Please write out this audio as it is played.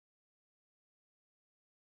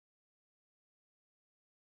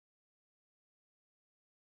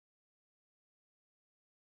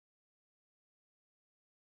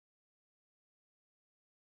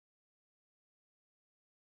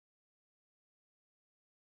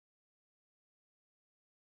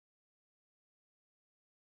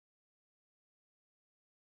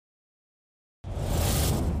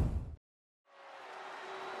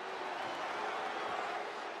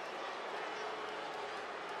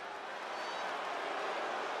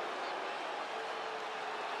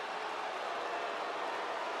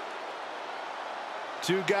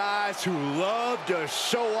Two guys who love to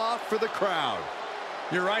show off for the crowd.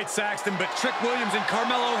 You're right, Saxton, but Trick Williams and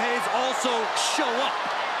Carmelo Hayes also show up.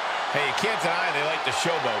 Hey, you can't deny they like the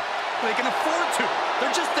showboat. They can afford to.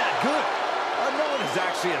 They're just that good. No one is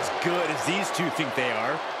actually as good as these two think they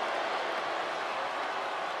are.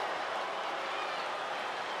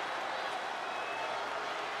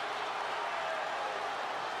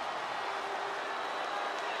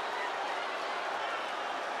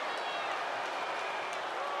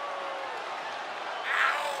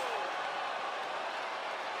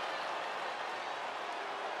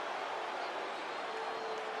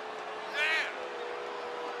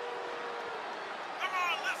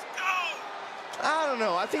 I don't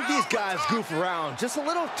know. I think these guys goof around just a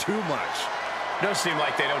little too much. Does seem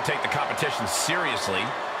like they don't take the competition seriously.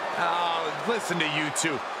 Oh, listen to you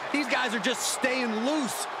two. These guys are just staying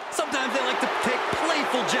loose. Sometimes they like to take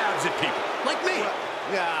playful jabs at people, like me.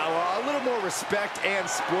 Well, a little more respect and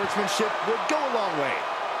sportsmanship would go a long way.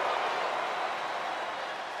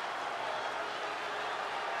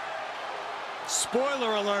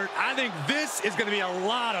 Spoiler alert, I think this is going to be a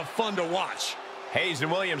lot of fun to watch. Hayes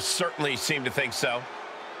and Williams certainly seem to think so.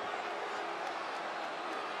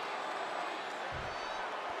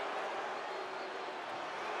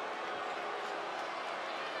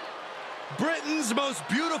 Britain's most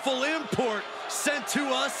beautiful import sent to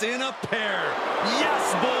us in a pair.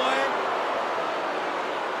 Yes, boy!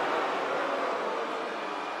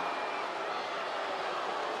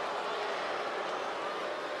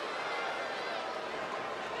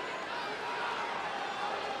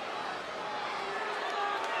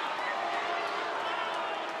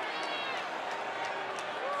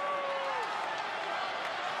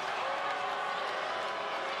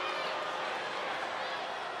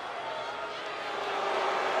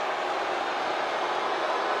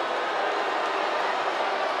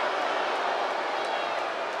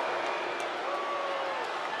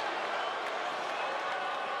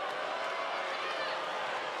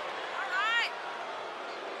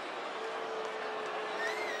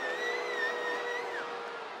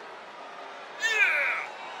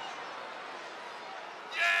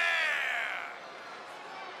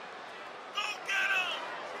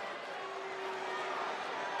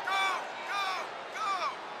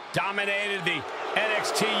 Dominated the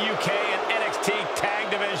NXT UK and NXT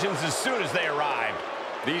Tag divisions as soon as they arrived.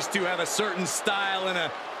 These two have a certain style and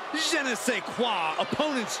a je ne sais quoi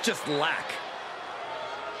opponents just lack.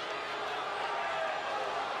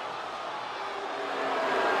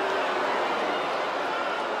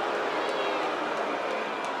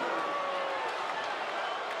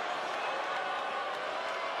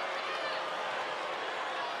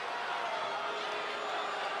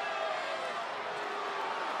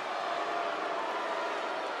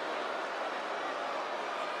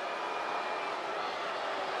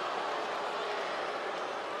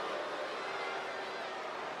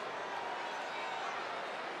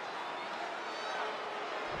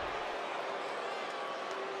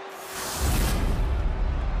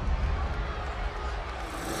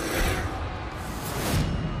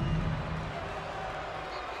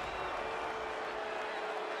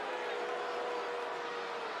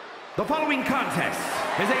 The following contest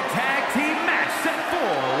is a tag team match set for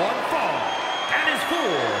one fall and is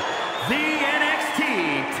for the NXT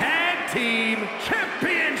Tag Team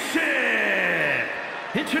Championship.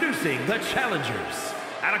 Introducing the challengers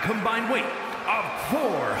at a combined weight of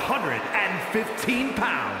 415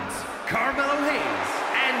 pounds, Carmelo Hayes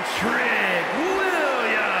and Trick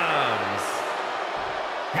Williams.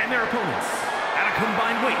 And their opponents at a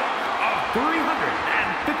combined weight of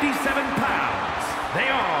 357 pounds. They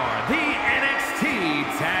are the NXT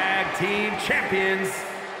Tag Team Champions,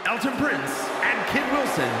 Elton and Kid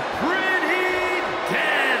Wilson, Pretty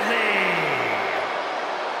Deadly.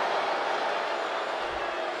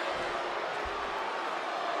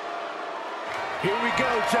 Here we go,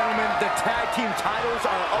 gentlemen. The tag team titles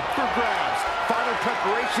are up for grabs. Final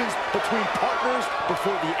preparations between partners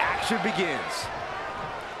before the action begins.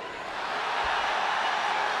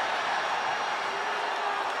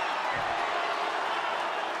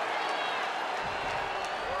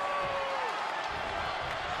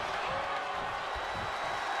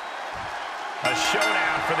 A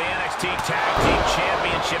showdown for the NXT Tag Team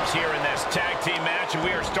Championships here in this tag team match, and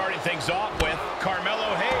we are starting things off with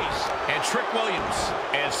Carmelo Hayes and Trick Williams.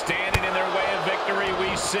 And standing in their way of victory,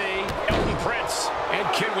 we see Elton and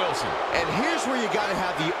Kid Wilson. And here's where you got to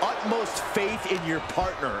have the utmost faith in your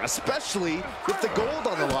partner, especially with the gold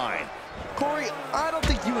on the line. Corey, I don't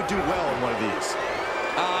think you would do well in one of these.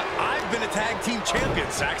 I've been a tag team champion,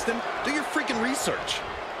 Saxton. Do your freaking research.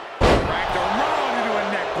 Cracked her wrong into a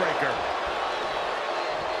neck breaker.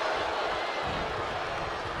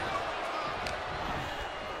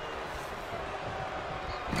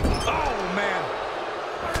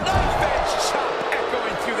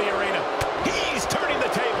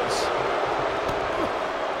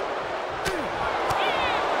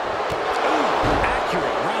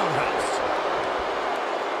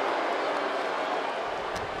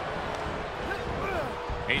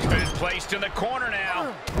 He's been placed in the corner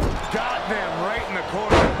now. Got them right in the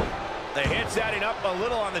corner. The hit's adding up a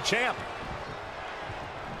little on the champ.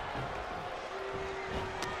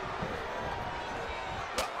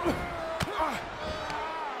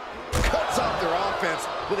 Cuts off their offense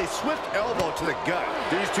with a swift elbow to the gut.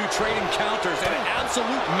 These two trading counters and an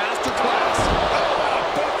absolute masterclass. Oh, a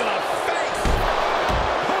boot to the face.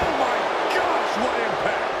 Oh my gosh, what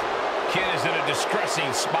impact. Kid is in a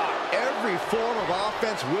distressing spot. Every form of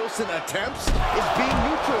offense Wilson attempts is being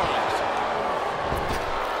neutralized.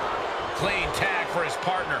 Clean tag for his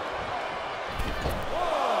partner.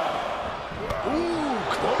 Ooh,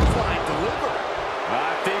 clothesline delivered.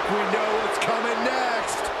 I think we know what's coming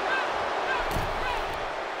next.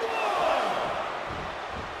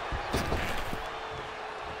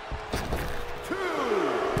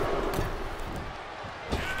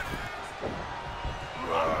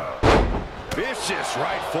 Vicious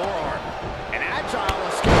right forearm. An agile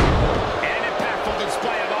escape. And an impactful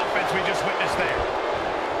display of offense we just witnessed there.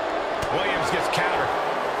 Williams gets countered.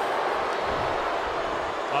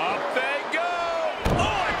 Up they go.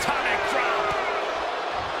 Oh, atomic drop.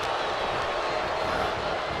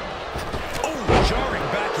 Oh, jarring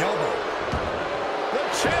back elbow. The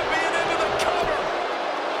champion into the cover.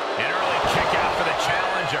 An early kick out for the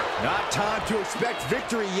challenger. Not time to expect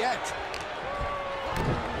victory yet.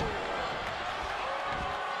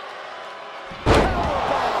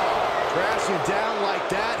 Crashing down like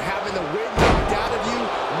that, having the wind knocked out of you,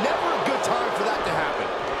 never a good time for that to happen.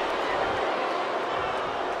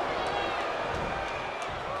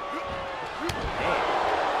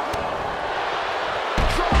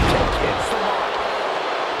 Drop kick hits the mark.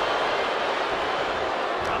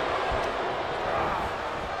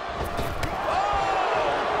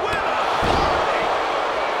 Oh, winner.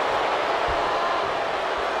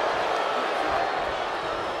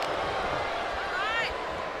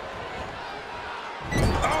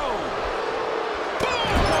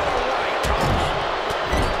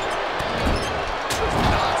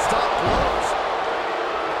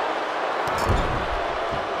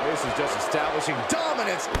 Just establishing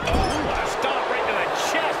dominance. Oh, a stop right to the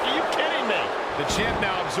chest. Are you kidding me? The champ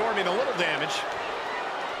now absorbing a little damage.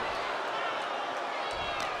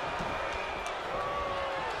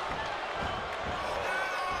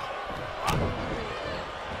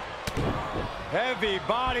 Heavy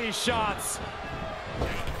body shots.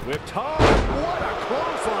 Whipped hard. What a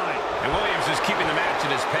clothesline. And Williams is keeping the match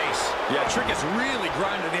at his pace. Yeah, Trick is really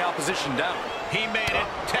grinding the opposition down. He made it.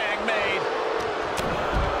 Tag made.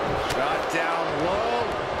 Shot down low.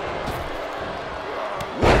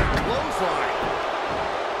 What a clothesline.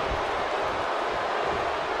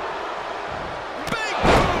 Big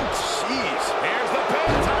boot. Jeez. Here's the pin.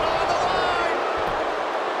 Title on the line.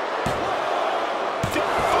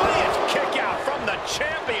 Defiant kick out from the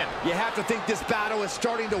champion. You have to think this battle is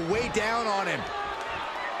starting to weigh down on him.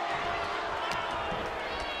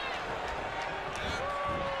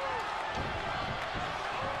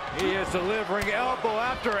 He is delivering elbow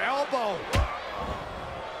after elbow.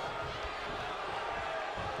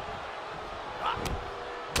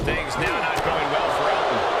 Things now not going well for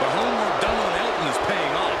Elton. The homework done on Elton is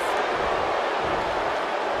paying off.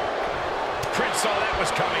 Prince saw that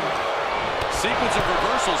was coming. Sequence of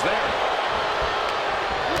reversals there.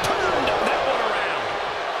 Turned that one around.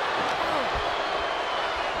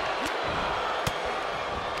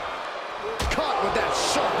 Caught with that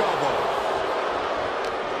sharp elbow.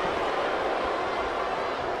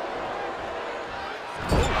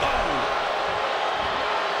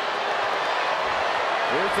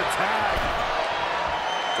 Here's the tag.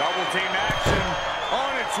 Double team action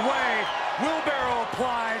on its way. Wheelbarrow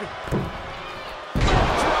applied.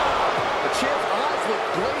 The champ's eyes look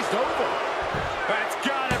glazed over. That's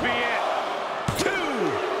gotta be it. 2.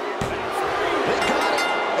 They got it,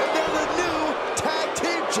 and they're the new Tag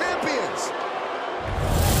Team Champions.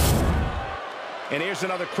 And here's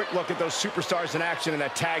another quick look at those superstars in action in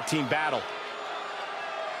that tag team battle.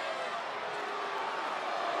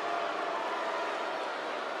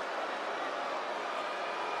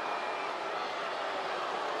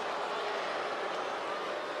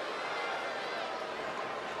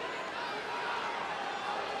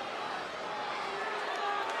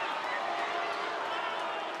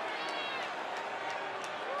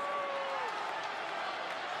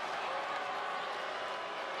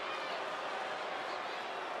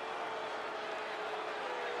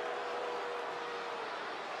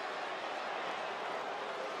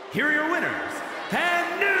 Here are your winners,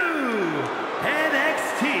 and new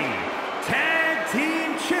NXT Tag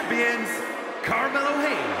Team Champions, Carmelo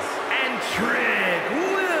Hayes and Trick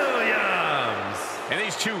Williams. And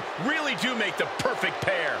these two really do make the perfect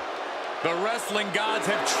pair. The wrestling gods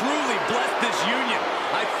have truly blessed this union.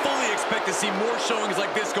 I fully expect to see more showings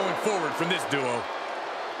like this going forward from this duo.